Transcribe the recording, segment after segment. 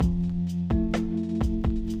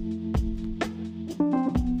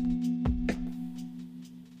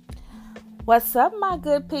What's up, my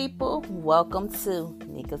good people? Welcome to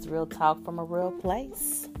Nika's Real Talk from a Real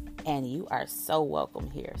Place. And you are so welcome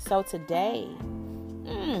here. So today,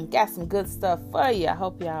 got some good stuff for you. I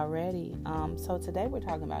hope y'all ready. So today we're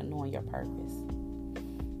talking about knowing your purpose.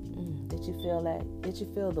 Did you feel that? Did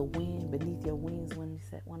you feel the wind beneath your wings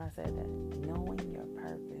when I said that? Knowing your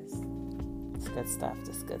purpose. It's good stuff.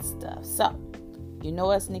 It's good stuff. So, you know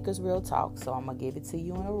it's Nika's Real Talk. So I'm going to give it to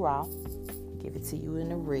you in a raw. Give it to you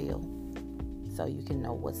in a real. So you can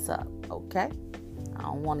know what's up, okay? I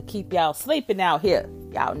don't want to keep y'all sleeping out here.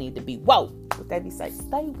 Y'all need to be woke. What they be saying?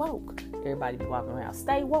 Stay woke. Everybody be walking around.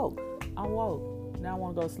 Stay woke. I'm woke. Now I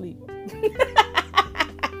want to go sleep.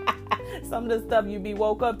 Some of the stuff you be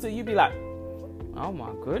woke up to, you be like, oh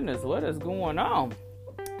my goodness, what is going on?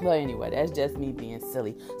 But anyway, that's just me being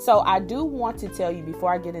silly. So I do want to tell you,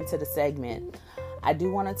 before I get into the segment, I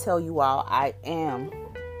do want to tell you all, I am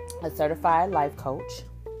a certified life coach.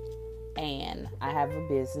 And I have a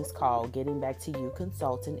business called Getting Back to You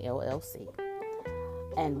Consulting LLC.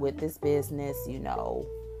 And with this business,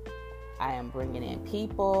 I am bringing in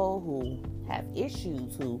people who have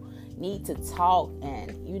issues, who need to talk.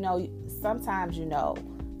 And, sometimes,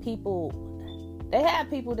 people, they have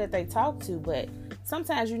people that they talk to, but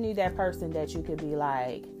sometimes you need that person that you could be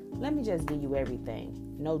like, let me just give you everything.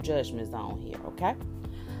 No judgment zone here, okay?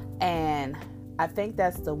 And I think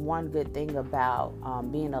that's the one good thing about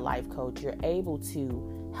being a life coach. You're able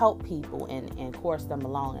to help people and course them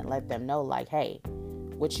along and let them know, like, hey,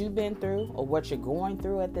 what you've been through or what you're going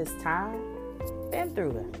through at this time, been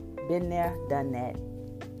through it. Been there, done that.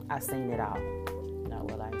 I've seen it all. No,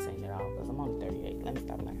 well, I ain't seen it all because I'm only 38. Let me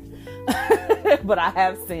stop lying. But I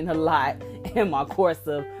have seen a lot in my course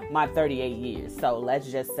of my 38 years. So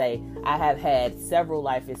let's just say I have had several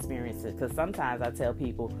life experiences, because sometimes I tell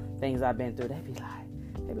people things I've been through, they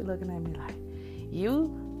be looking at me like,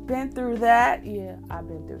 you been through that? Yeah, I've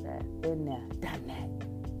been through that. Been there, done that.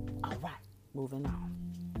 All right, moving on.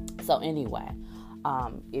 So anyway,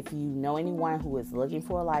 if you know anyone who is looking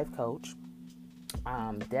for a life coach,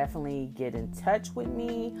 definitely get in touch with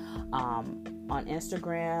me on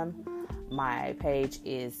Instagram. My page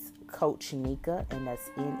is Coach Nika, and that's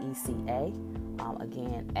Neca.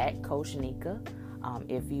 Again, at Coach Nika.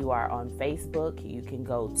 If you are on Facebook, you can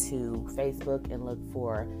go to Facebook and look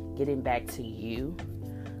for Getting Back to You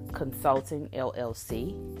Consulting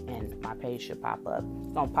LLC, and my page should pop up.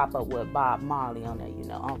 It's going to pop up with Bob Marley on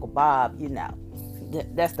there, Uncle Bob,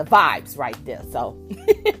 that's the vibes right there. So,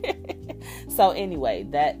 so anyway,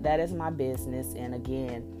 that is my business. And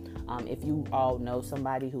again, if you all know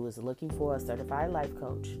somebody who is looking for a certified life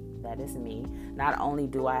coach, that is me. Not only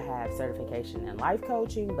do I have certification in life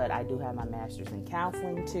coaching, but I do have my master's in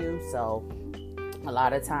counseling too. So a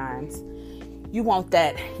lot of times you want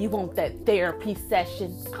that therapy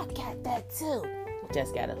session. I got that too.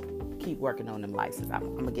 Just gotta keep working on them licenses.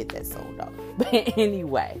 I'm gonna get that soon though. But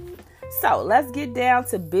anyway, so let's get down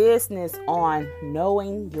to business on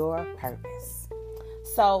knowing your purpose.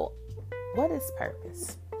 So what is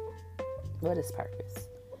purpose? What is purpose?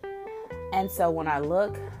 And so when I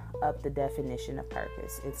look up the definition of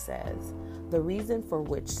purpose, it says the reason for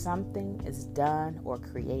which something is done or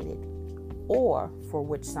created, or for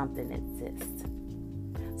which something exists.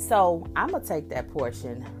 So I'm going to take that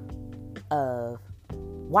portion of,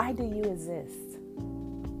 why do you exist?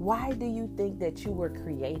 Why do you think that you were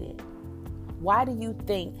created? Why do you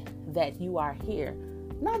think that you are here?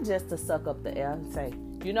 Not just to suck up the air and say,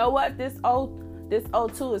 you know what, this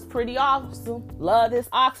O2 is pretty awesome. Love this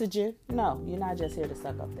oxygen. No, you're not just here to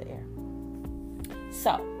suck up the air.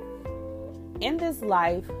 So, in this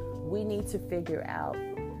life, we need to figure out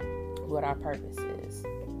what our purpose is.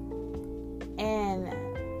 And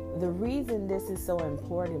the reason this is so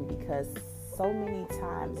important, because so many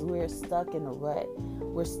times we're stuck in a rut.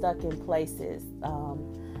 We're stuck in places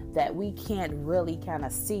that we can't really kind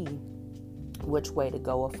of see which way to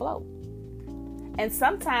go afloat. And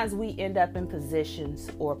sometimes we end up in positions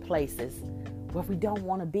or places where we don't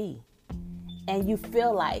want to be. And you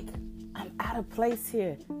feel like, I'm out of place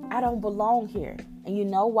here. I don't belong here. And you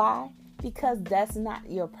know why? Because that's not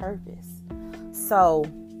your purpose. So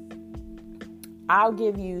I'll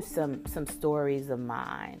give you some stories of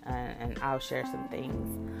mine, and I'll share some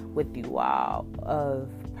things with you all of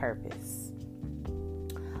purpose.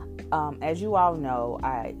 As you all know,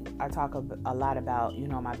 I talk a lot about,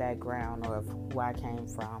 my background, or of where I came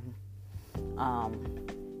from,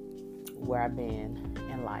 where I've been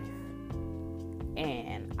in life.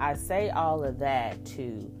 And I say all of that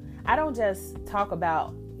I don't just talk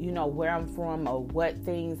about, where I'm from or what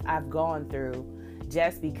things I've gone through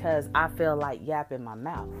just because I feel like yapping my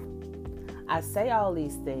mouth. I say all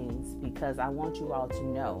these things because I want you all to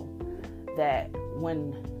know that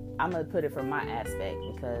when I'm going to put it from my aspect,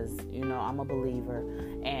 because, I'm a believer,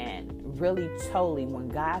 and really totally when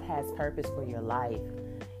God has purpose for your life,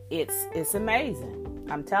 it's amazing.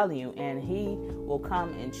 I'm telling you. And he will come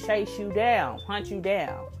and chase you down, hunt you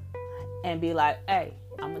down, and be like, hey,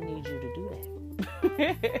 I'm going to need you to do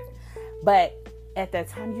that. But at that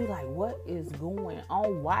time, you're like, what is going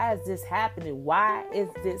on? Why is this happening? Why is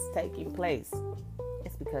this taking place?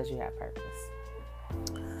 It's because you have purpose.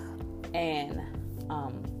 And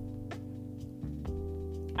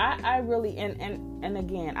I really, and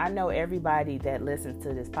again, I know everybody that listens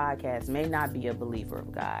to this podcast may not be a believer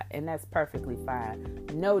of God, and that's perfectly fine.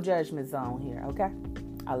 No judgment zone here, okay?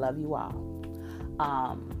 I love you all.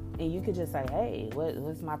 And you could just say, hey,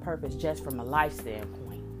 what's my purpose just from a life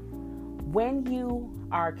standpoint? When you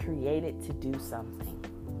are created to do something,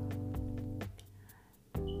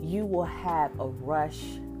 you will have a rush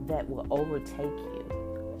that will overtake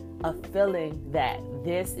you, a feeling that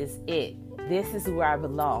this is it. This is where I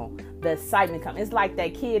belong. The excitement comes. It's like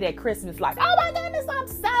that kid at Christmas, like, oh my goodness, I'm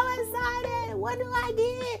so excited. What do I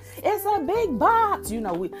get? It's a big box.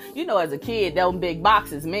 As a kid, those big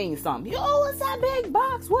boxes mean something. Oh, it's a big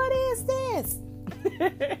box. What is this?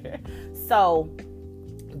 So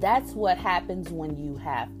that's what happens when you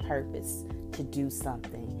have purpose to do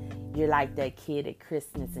something. You're like that kid at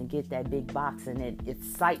Christmas and get that big box, and it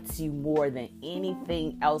excites you more than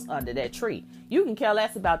anything else under that tree. You can care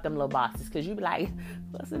less about them little boxes because you be like,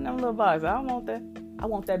 what's in them little boxes? I don't want that. I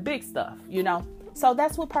want that big stuff, So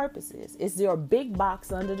that's what purpose is. It's your big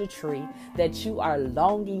box under the tree that you are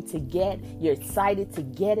longing to get. You're excited to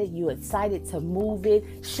get it. You're excited to move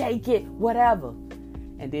it, shake it, whatever.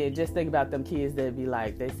 And then just think about them kids that be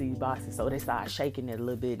like, they see boxes, so they start shaking it a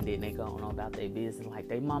little bit, and then they go on about their business like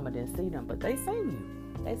they mama didn't see them, but they seen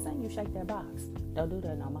you. They seen you shake that box. Don't do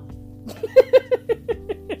that no more.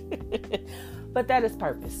 But that is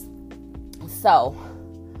purpose. So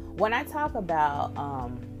when I talk about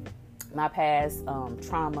my past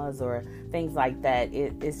traumas or things like that,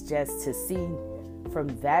 it's just to see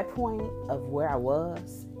from that point of where I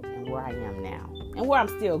was and where I am now and where I'm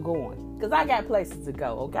still going. Because I got places to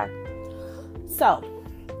go, okay? So,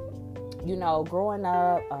 growing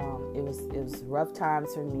up, it was rough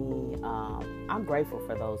times for me. I'm grateful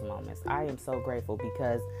for those moments. I am so grateful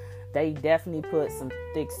because they definitely put some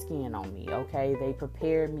thick skin on me, okay? They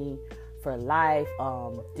prepared me for life,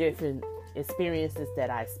 different experiences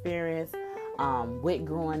that I experienced with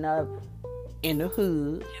growing up in the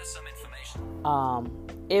hood. Here's some information.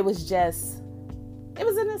 It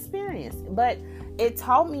was an experience, but it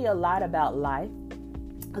taught me a lot about life.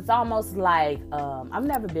 It's almost like, I've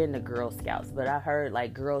never been to Girl Scouts, but I heard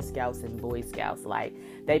like Girl Scouts and Boy Scouts, like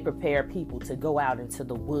they prepare people to go out into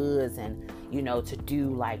the woods and, to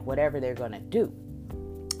do like whatever they're going to do.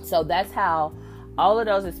 So that's how all of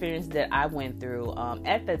those experiences that I went through,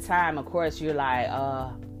 at the time, of course, you're like,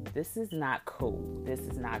 this is not cool. This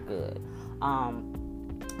is not good. I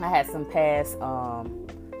had some past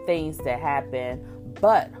things that happened,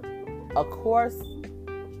 but of course,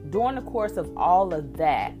 during the course of all of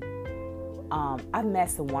that, I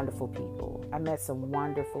met some wonderful people.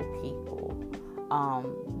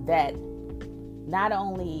 That not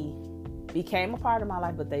only became a part of my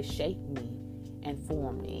life, but they shaped me and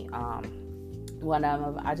formed me. One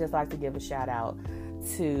of them, I just like to give a shout out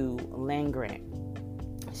to Lynn Grant.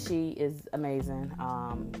 She is amazing.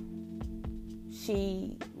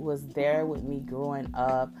 She was there with me growing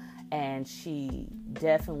up, and she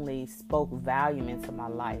definitely spoke volume into my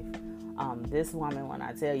life. This woman, when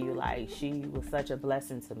I tell you, like, she was such a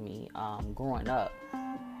blessing to me growing up.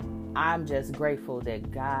 I'm just grateful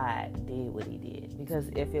that God did what he did, because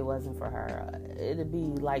if it wasn't for her, it'd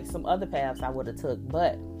be like some other paths I would have took.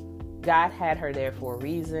 But God had her there for a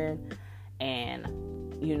reason, and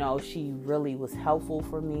she really was helpful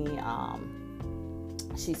for me.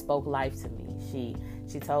 She spoke life to me.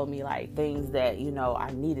 She told me like things that,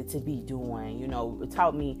 I needed to be doing, it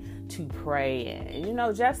taught me to pray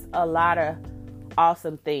and, just a lot of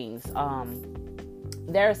awesome things.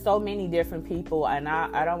 There are so many different people, and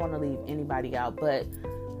I don't want to leave anybody out, but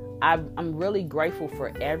I'm really grateful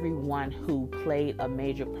for everyone who played a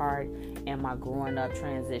major part in my growing up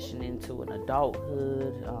transition into an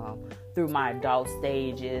adulthood, through my adult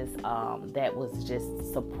stages, that was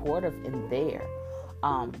just supportive in there.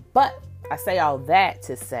 But I say all that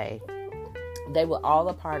to say they were all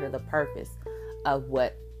a part of the purpose of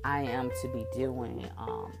what I am to be doing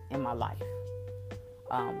in my life.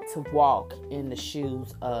 To walk in the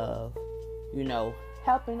shoes of,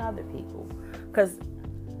 helping other people. Because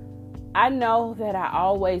I know that I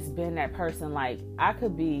always been that person. Like, I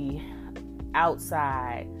could be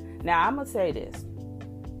outside. Now, I'm going to say this.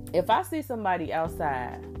 If I see somebody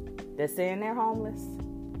outside that's saying they're homeless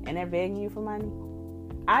and they're begging you for money,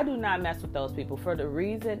 I do not mess with those people for the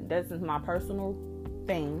reason, this is my personal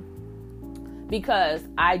thing, because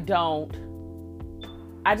I don't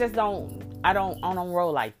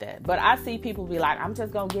roll like that. But I see people be like, I'm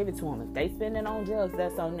just going to give it to them. If they spending on drugs,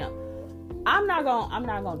 that's on them. I'm not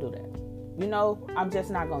going to do that. You know, I'm just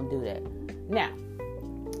not going to do that. Now,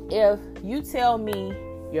 if you tell me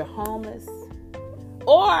you're homeless,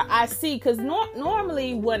 or I see, because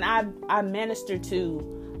normally when I minister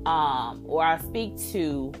to, or I speak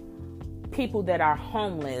to people that are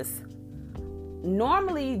homeless,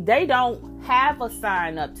 normally they don't have a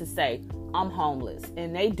sign up to say, I'm homeless.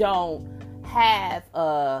 And they don't have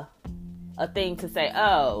a thing to say,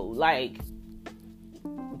 oh, like,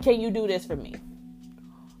 can you do this for me?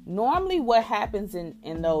 Normally what happens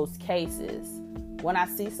in those cases, when I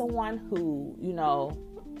see someone who, you know,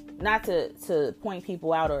 not to point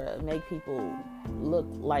people out or make people look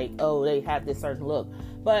like, oh, they have this certain look,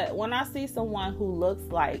 but when I see someone who looks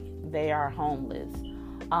like they are homeless,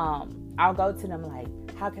 I'll go to them like,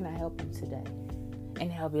 how can I help you today?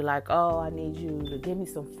 And they'll be like, oh, I need you to give me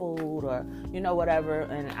some food, or, you know, whatever,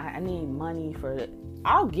 and I need money for it.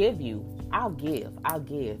 I'll give. I'm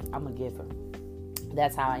a giver.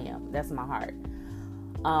 That's how I am. That's my heart.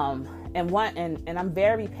 And I'm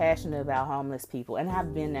very passionate about homeless people, and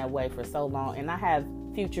I've been that way for so long. And I have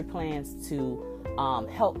future plans to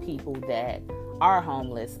help people that are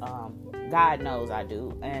homeless. God knows I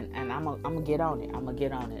do, and I'm gonna get on it.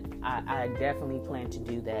 I definitely plan to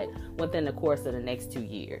do that within the course of the next 2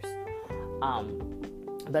 years.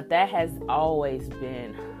 But that has always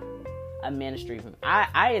been a ministry.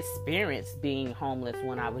 I experienced being homeless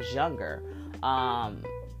when I was younger.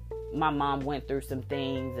 My mom went through some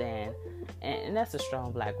things, and that's a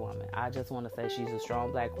strong black woman. I just want to say she's a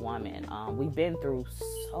strong black woman. We've been through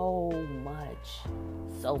so much.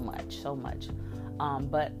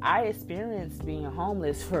 But I experienced being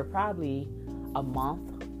homeless for probably a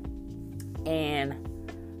month. And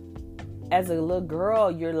as a little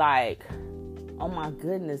girl, you're like, oh my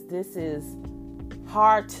goodness, this is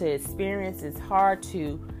hard to experience. It's hard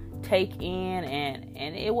to take in.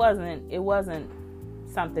 And it wasn't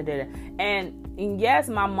something that, and yes,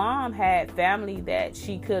 my mom had family that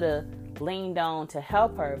she could have leaned on to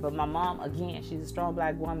help her. But my mom, again, she's a strong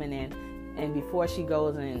black woman, and before she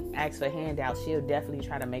goes and asks for handouts, she'll definitely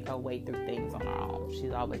try to make her way through things on her own.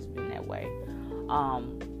 She's always been that way.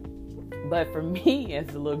 But for me, as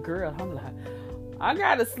a little girl, I'm like, I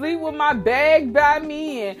gotta sleep with my bag by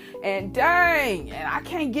me, and dang, and I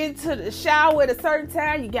can't get to the shower at a certain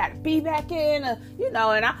time. You gotta be back in, you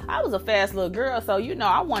know. And I was a fast little girl, so you know,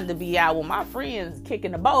 I wanted to be out with my friends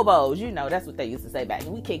kicking the bobos. You know, that's what they used to say back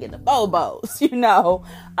then. We kicking the bobos, you know.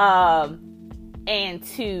 And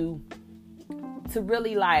to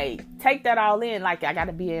really like take that all in, like I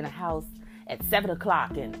gotta be in a house at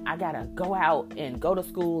 7:00 and I gotta go out and go to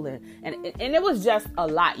school, and it was just a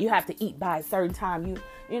lot. You have to eat by a certain time.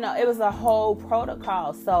 You know, it was a whole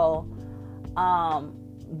protocol. So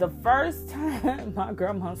the first time my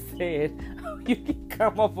grandma said, you can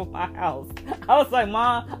come over my house, I was like,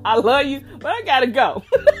 Mom, I love you, but I gotta go.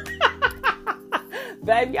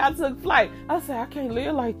 Baby, I took flight. I said, I can't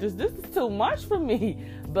live like this. This is too much for me.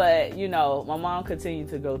 But, you know, my mom continued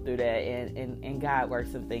to go through that, and God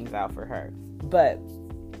worked some things out for her. But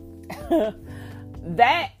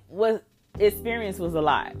that experience was a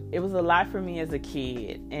lot. It was a lot for me as a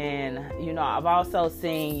kid. And, you know, I've also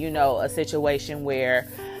seen, you know, a situation where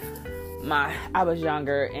I was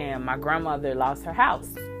younger and my grandmother lost her house.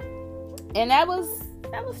 And that was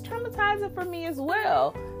traumatizing for me as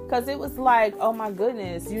well. Because it was like, oh my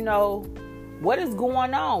goodness, you know, what is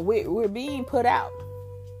going on? We're being put out.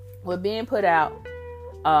 We're being put out.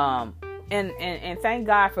 And thank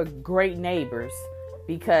God for great neighbors,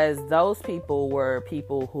 because those people were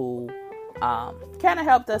people who kind of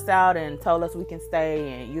helped us out and told us we can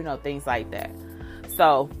stay, and, you know, things like that.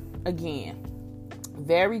 So, again,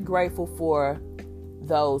 very grateful for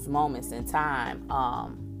those moments in time.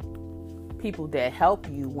 People that help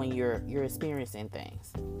you when you're experiencing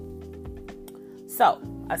things. So,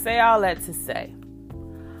 I say all that to say,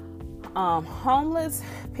 homeless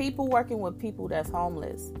people, working with people that's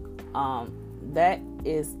homeless, that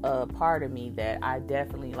is a part of me that I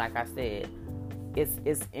definitely, like I said,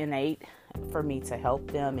 it's innate for me to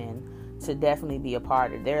help them and to definitely be a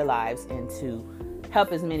part of their lives and to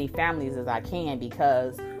help as many families as I can,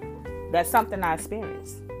 because that's something I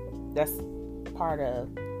experienced. That's part of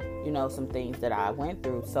some things that I went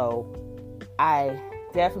through. So I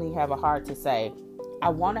definitely have a heart to say, I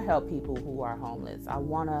want to help people who are homeless. I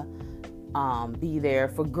want to be there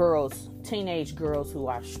for girls, teenage girls who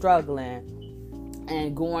are struggling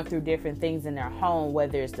and going through different things in their home,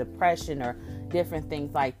 whether it's depression or different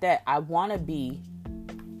things like that. I want to be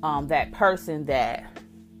that person that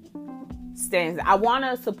stands. I want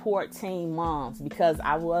to support teen moms because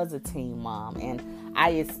I was a teen mom and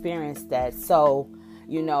I experienced that. So,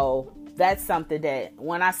 that's something that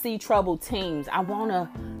when I see troubled teens, I want to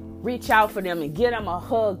reach out for them and get them a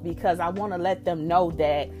hug because I want to let them know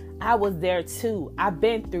that I was there too. I've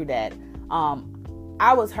been through that.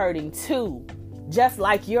 I was hurting too, just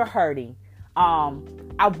like you're hurting.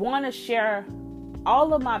 I want to share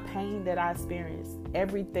all of my pain that I experienced,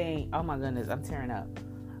 everything. Oh my goodness, I'm tearing up.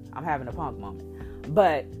 I'm having a punk moment.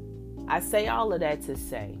 But I say all of that to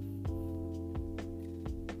say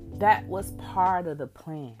that was part of the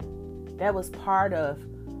plan. That was part of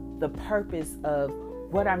the purpose of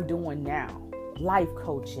what I'm doing now. Life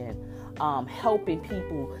coaching, helping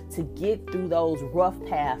people to get through those rough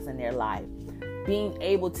paths in their life. Being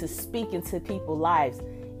able to speak into people's lives,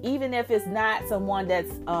 even if it's not someone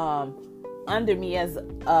that's under me as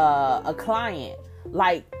a client.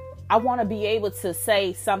 Like, I want to be able to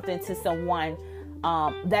say something to someone,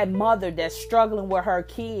 that mother that's struggling with her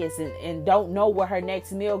kids and don't know where her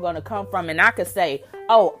next meal going to come from. And I could say,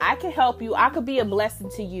 oh, I can help you. I could be a blessing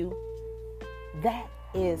to you. That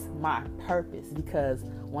is my purpose, because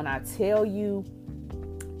when I tell you,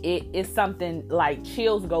 it's something like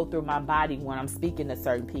chills go through my body when I'm speaking to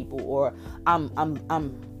certain people or I'm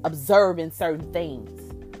observing certain things.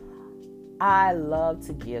 I love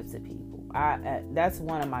to give to people. That's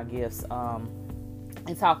one of my gifts.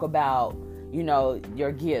 And talk about,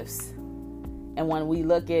 your gifts. And when we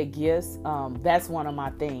look at gifts, that's one of my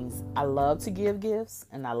things. I love to give gifts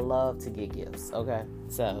and I love to get gifts. Okay.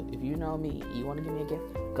 So if you know me, you want to give me a gift,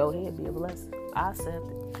 go ahead, be a blessing. I accept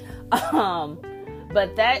it.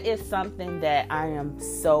 But that is something that I am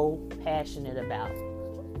so passionate about.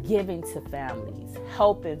 Giving to families,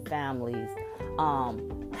 helping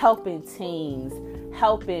teens,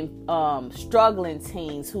 helping struggling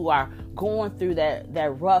teens who are going through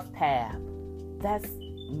that rough path. That's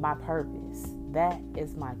my purpose. That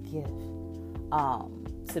is my gift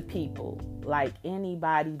to people. Like,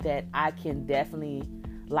 anybody that I can definitely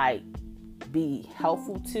be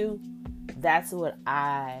helpful to, that's what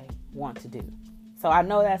I want to do. So I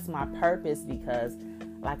know that's my purpose because,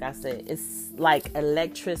 like I said, it's like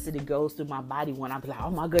electricity goes through my body when I'm like, oh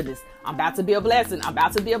my goodness, I'm about to be a blessing. I'm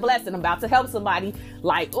about to be a blessing. I'm about to help somebody.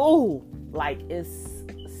 Like, ooh,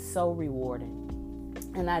 it's so rewarding.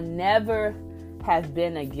 And I never have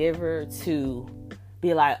been a giver to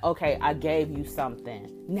be like, okay, I gave you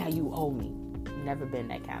something, now you owe me. Never been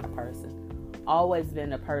that kind of person. Always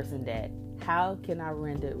been a person that, what can I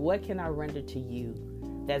render to you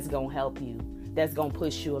that's going to help you, that's going to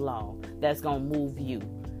push you along, that's going to move you.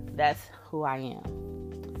 That's who I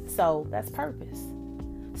am. So that's purpose.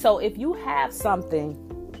 So if you have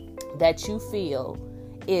something that you feel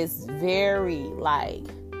is very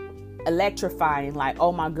electrifying, like,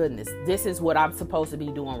 oh my goodness, this is what I'm supposed to be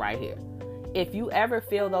doing right here. If you ever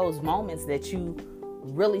feel those moments that you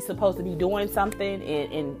really supposed to be doing something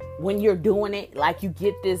and when you're doing it, you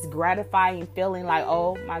get this gratifying feeling like,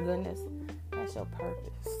 oh my goodness, that's your purpose.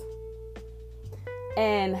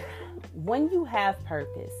 And when you have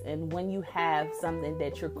purpose and when you have something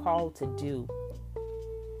that you're called to do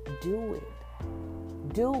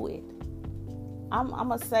it. I'm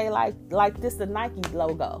going to say like this, the Nike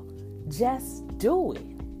logo, just do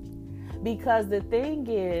it. Because the thing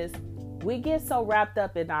is, we get so wrapped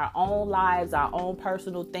up in our own lives, our own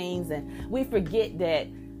personal things, and we forget that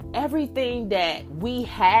everything that we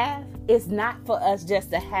have is not for us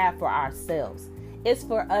just to have for ourselves. It's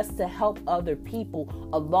for us to help other people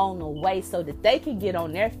along the way so that they can get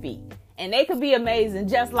on their feet and they can be amazing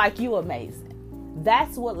just like you amazing.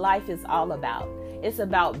 That's what life is all about. It's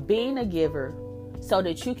about being a giver so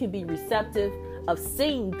that you can be receptive of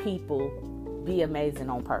seeing people be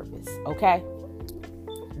amazing on purpose. Okay?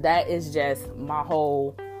 That is just my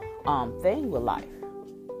whole thing with life.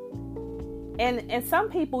 And some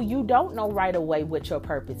people, you don't know right away what your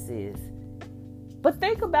purpose is. But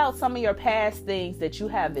think about some of your past things that you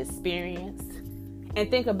have experienced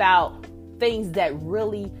and think about things that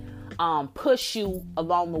really push you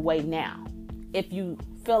along the way now. If you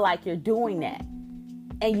feel like you're doing that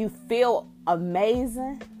and you feel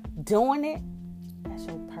amazing doing it, that's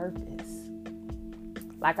your purpose.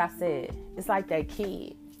 Like I said, it's like that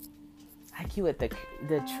kid. Like you at the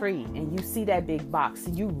tree and you see that big box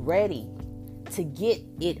and you ready to get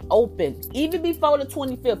it open. Even before the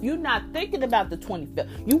 25th, you're not thinking about the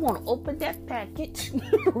 25th. You want to open that package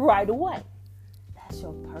right away. That's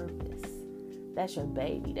your purpose. That's your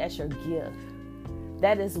baby. That's your gift.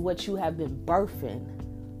 That is what you have been birthing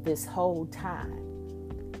this whole time.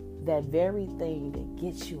 That very thing that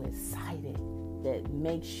gets you excited, that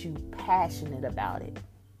makes you passionate about it.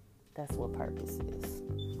 That's what purpose is.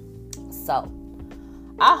 So,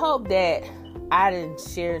 I hope that I done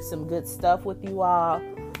shared some good stuff with you all.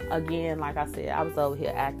 Again, like I said, I was over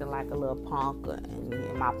here acting like a little punk, and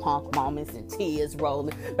in my punk moments and tears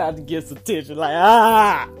rolling, about to get some attention,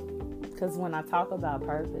 like, because when I talk about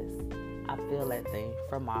purpose, I feel that thing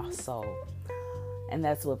from my soul. And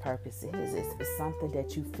that's what purpose is. It's something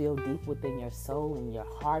that you feel deep within your soul and your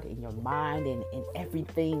heart and your mind and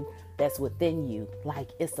everything that's within you.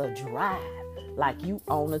 Like it's a drive. Like you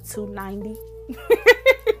own a 290.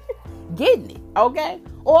 Getting it, okay?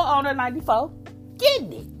 Or on a 94.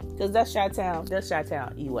 Getting it. Because that's Chi-Town. That's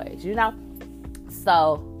Chi-Town E-Ways, you know?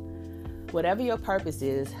 So, whatever your purpose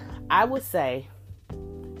is, I would say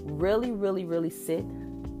really, really, really sit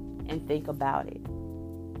and think about it.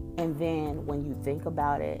 And then when you think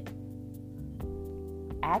about it,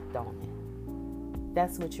 act on it.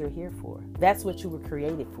 That's what you're here for. That's what you were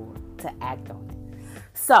created for, to act on it.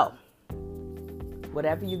 So,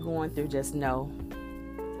 whatever you're going through, just know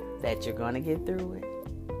that you're going to get through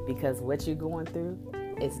it. Because what you're going through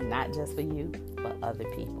is not just for you, but other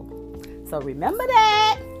people. So remember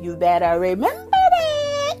that. You better remember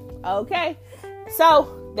that. Okay?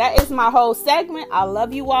 So, that is my whole segment. I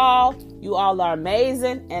love you all. You all are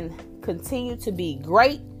amazing and continue to be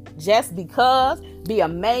great just because. Be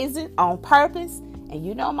amazing on purpose. And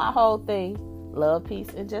you know my whole thing. Love, peace,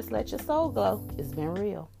 and just let your soul glow. It's been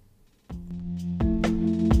real.